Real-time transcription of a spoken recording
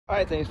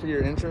Hi, thanks for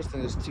your interest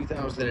in this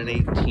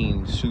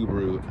 2018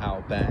 Subaru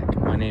Outback.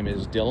 My name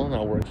is Dylan.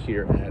 I work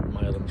here at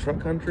Milam Truck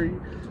Country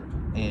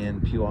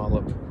and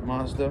Puyallup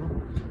Mazda.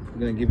 I'm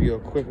going to give you a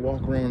quick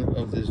walk around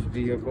of this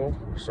vehicle.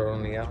 Start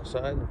on the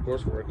outside, of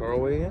course, work our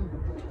way in.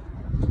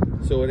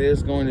 So it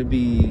is going to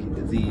be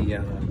the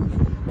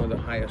one of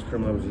the highest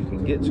trim levels you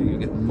can get to. You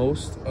get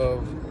most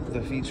of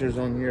the features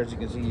on here. As you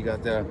can see, you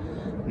got the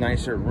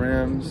nicer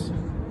rims.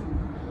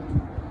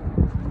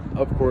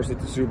 Of course,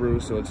 it's a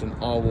Subaru, so it's an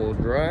all-wheel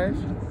drive.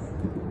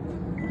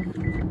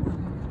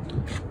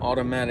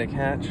 Automatic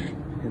hatch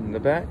in the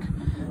back.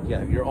 You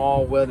have your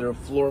all-weather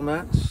floor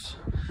mats.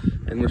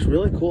 And what's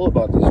really cool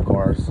about these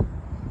cars,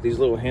 these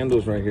little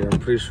handles right here, I'm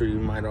pretty sure you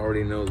might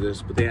already know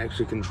this, but they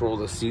actually control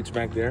the seats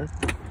back there.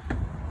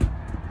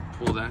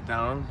 Pull that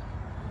down.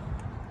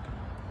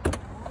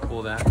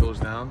 Pull that, goes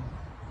down.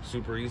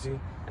 Super easy.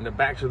 And the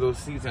backs of those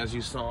seats, as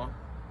you saw,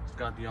 it's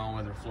got the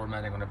all-weather floor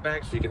matting on the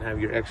back, so you can have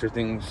your extra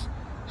things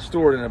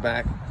stored in the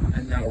back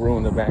and not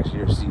ruin the backs of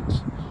your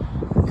seats.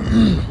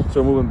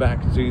 So moving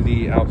back to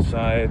the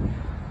outside,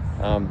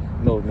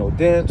 no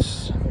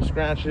dents, no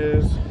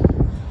scratches,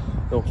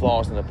 no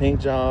flaws in the paint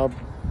job.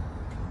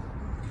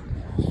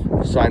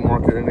 Side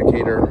marker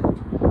indicator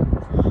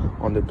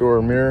on the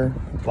door mirror,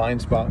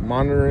 blind spot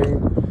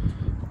monitoring,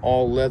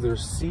 all leather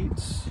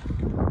seats,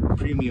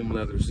 premium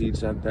leather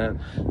seats at that.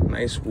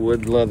 Nice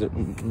wood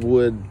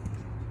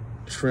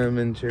trim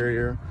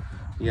interior.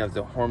 You have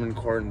the Harman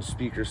Kardon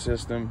speaker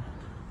system.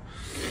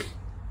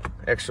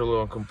 Extra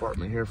little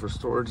compartment here for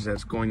storage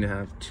that's going to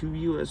have 2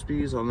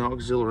 USBs on the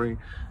auxiliary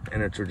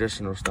and a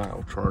traditional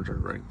style charger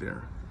right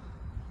there.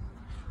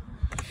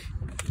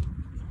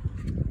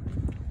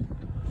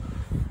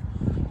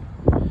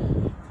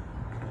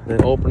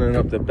 Then opening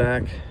up the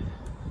back,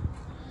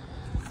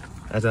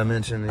 as I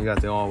mentioned, you got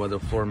the all-weather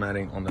floor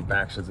matting on the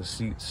backs of the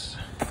seats.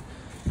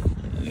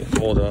 You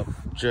fold up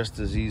just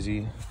as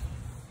easy.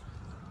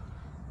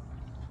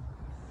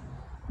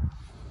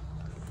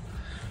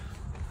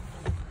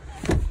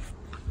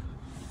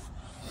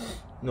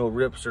 No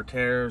rips or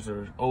tears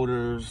or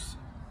odors,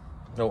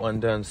 no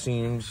undone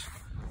seams,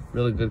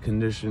 really good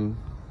condition.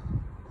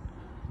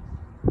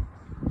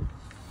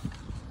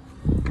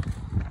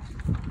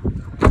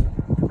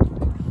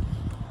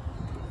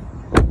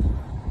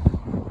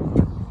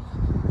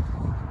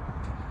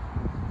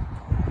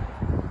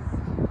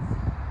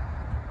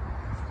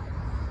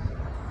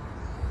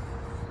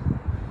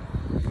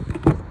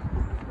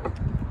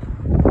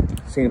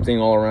 Same thing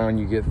all around,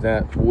 you get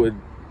that wood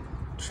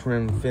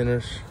trim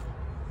finish.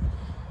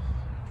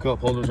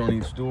 Cup holders on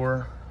each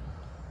door,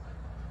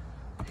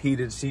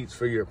 heated seats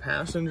for your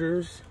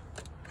passengers,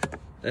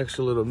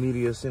 extra little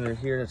media center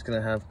here that's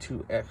going to have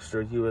 2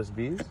 extra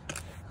USBs.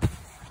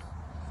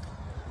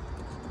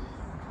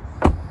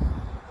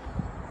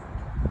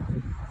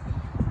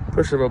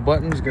 Push of a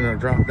button is going to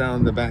drop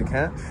down the back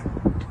hatch.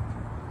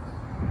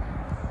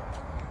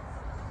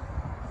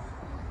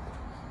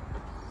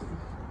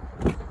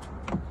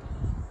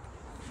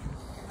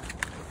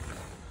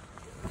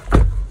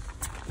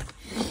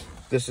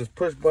 This is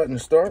push button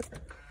start.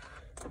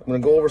 I'm gonna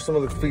go over some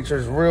of the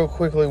features real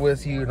quickly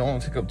with you. Don't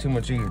want to take up too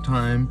much of your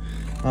time.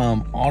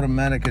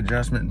 Automatic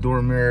adjustment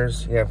door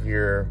mirrors. You have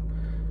your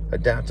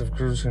adaptive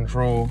cruise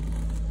control.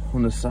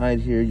 On the side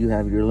here, you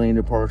have your lane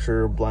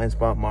departure, blind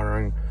spot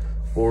monitoring,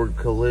 forward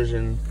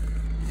collision,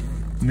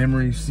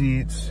 memory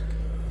seats.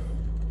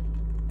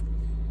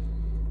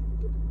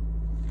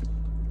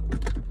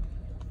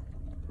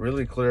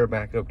 Really clear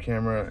backup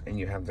camera, and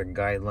you have the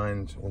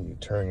guidelines when you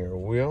turn your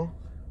wheel.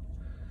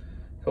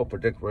 Help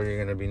predict where you're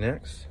going to be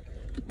next.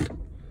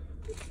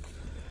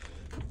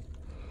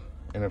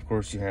 And of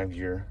course, you have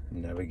your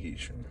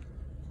navigation.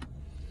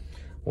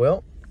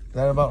 Well,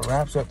 that about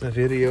wraps up the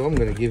video. I'm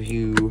going to give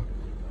you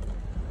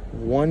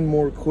one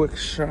more quick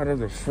shot of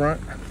the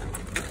front.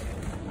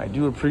 I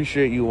do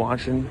appreciate you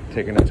watching,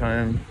 taking the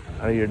time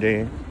out of your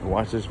day to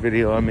watch this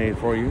video I made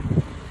for you.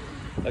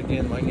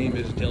 Again, my name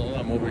is Dylan.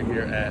 I'm over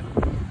here at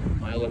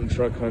Milam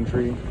Truck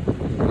Country.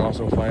 You can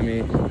also find me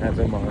at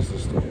the Mazda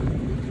store.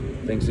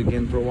 Thanks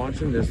again for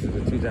watching. This is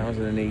the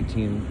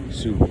 2018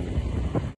 Subaru.